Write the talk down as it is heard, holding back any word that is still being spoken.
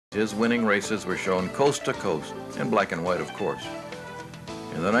His winning races were shown coast to coast, in black and white, of course.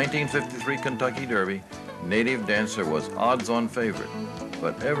 In the 1953 Kentucky Derby, Native Dancer was odds-on favorite,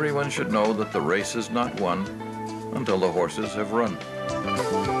 but everyone should know that the race is not won until the horses have run.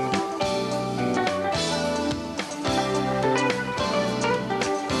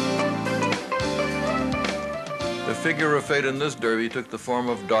 The figure of fate in this Derby took the form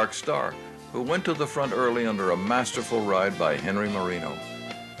of Dark Star, who went to the front early under a masterful ride by Henry Marino.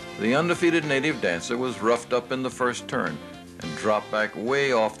 The undefeated Native Dancer was roughed up in the first turn and dropped back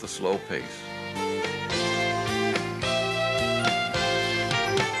way off the slow pace.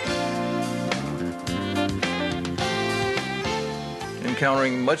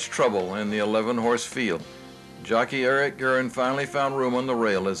 Encountering much trouble in the 11-horse field, jockey Eric Guerin finally found room on the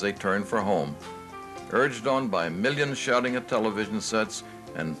rail as they turned for home. Urged on by millions shouting at television sets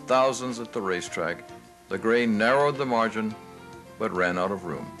and thousands at the racetrack, the gray narrowed the margin but ran out of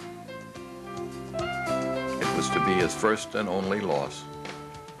room. It was to be his first and only loss.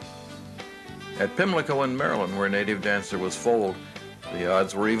 At Pimlico in Maryland, where Native Dancer was foaled, the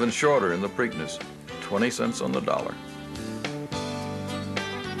odds were even shorter in the Preakness, 20 cents on the dollar.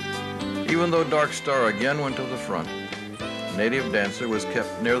 Even though Dark Star again went to the front, Native Dancer was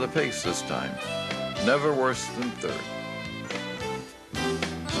kept near the pace this time, never worse than third.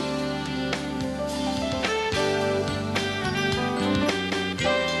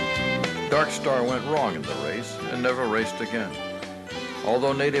 Dark Star went wrong in the race and never raced again.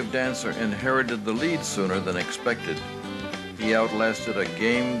 Although Native Dancer inherited the lead sooner than expected, he outlasted a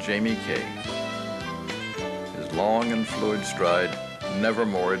game Jamie Kay. His long and fluid stride, never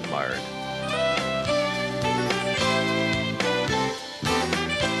more admired.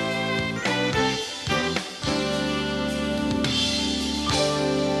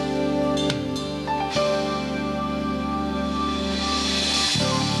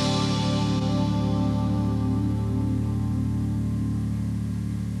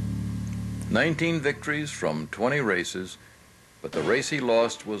 "19 victories from 20 races, but the race he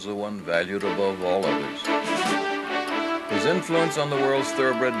lost was the one valued above all others. His influence on the world's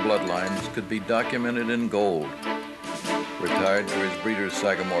thoroughbred bloodlines could be documented in gold. Retired to his breeder's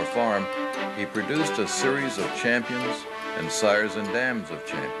Sagamore farm, he produced a series of champions and sires and dams of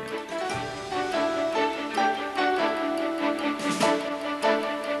champions.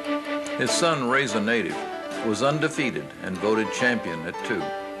 His son, Raise a Native, was undefeated and voted champion at 2.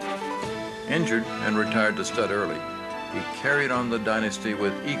 Injured and retired to stud early, he carried on the dynasty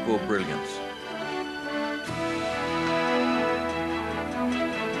with equal brilliance.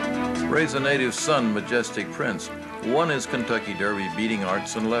 Raise a Native's son, Majestic Prince, won his Kentucky Derby beating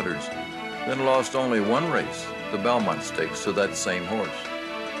Arts and Letters, then lost only one race, the Belmont Stakes, to that same horse.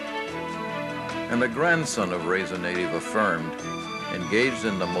 And a grandson of Raise a Native affirmed, engaged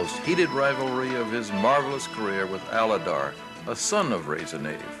in the most heated rivalry of his marvelous career with Aladar, a son of Raise a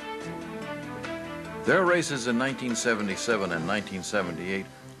Native. Their races in 1977 and 1978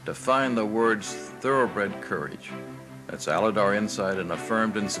 define the words thoroughbred courage. That's Aladar inside and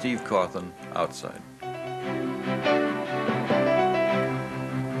affirmed in Steve Cawthon outside.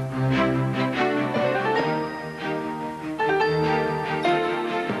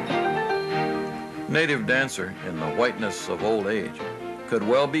 Native Dancer, in the whiteness of old age, could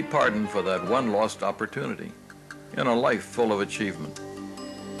well be pardoned for that one lost opportunity in a life full of achievement.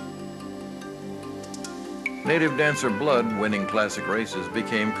 Native Dancer blood winning classic races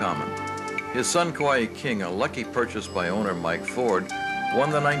became common. His son Kauai King, a lucky purchase by owner Mike Ford,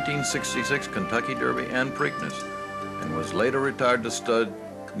 won the 1966 Kentucky Derby and Preakness and was later retired to stud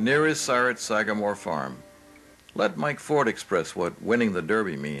near his sire at Sagamore Farm. Let Mike Ford express what winning the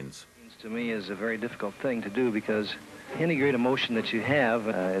Derby means. To me is a very difficult thing to do because any great emotion that you have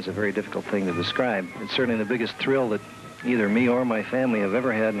is a very difficult thing to describe. It's certainly the biggest thrill that either me or my family have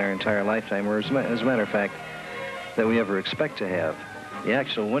ever had in our entire lifetime, or as a matter of fact, that we ever expect to have. The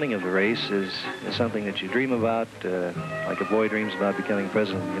actual winning of the race is something that you dream about, like a boy dreams about becoming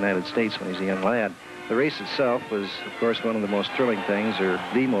president of the United States when he's a young lad. The race itself was, of course, one of the most thrilling things, or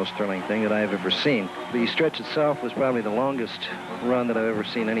the most thrilling thing that I've ever seen. The stretch itself was probably the longest run that I've ever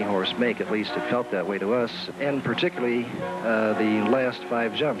seen any horse make. At least it felt that way to us, and particularly the last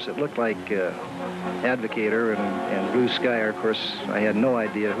 5 jumps. It looked like Advocator and Blue Sky. Of course, I had no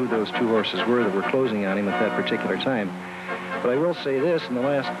idea who those 2 horses were that were closing on him at that particular time. But I will say this, in the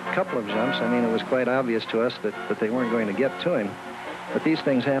last couple of jumps, I mean, it was quite obvious to us that they weren't going to get to him. But these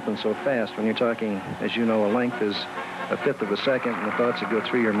things happen so fast. When you're talking, as you know, a length is a fifth of a second, and the thoughts that go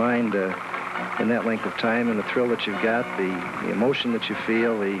through your mind in that length of time, and the thrill that you've got, the emotion that you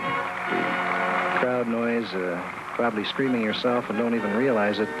feel, the crowd noise, probably screaming yourself and don't even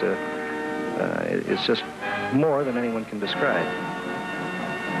realize it. It's just more than anyone can describe.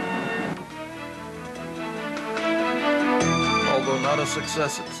 Although not a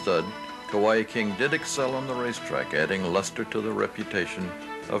success at stud, Kauai King did excel on the racetrack, adding luster to the reputation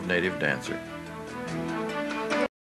of native dancer.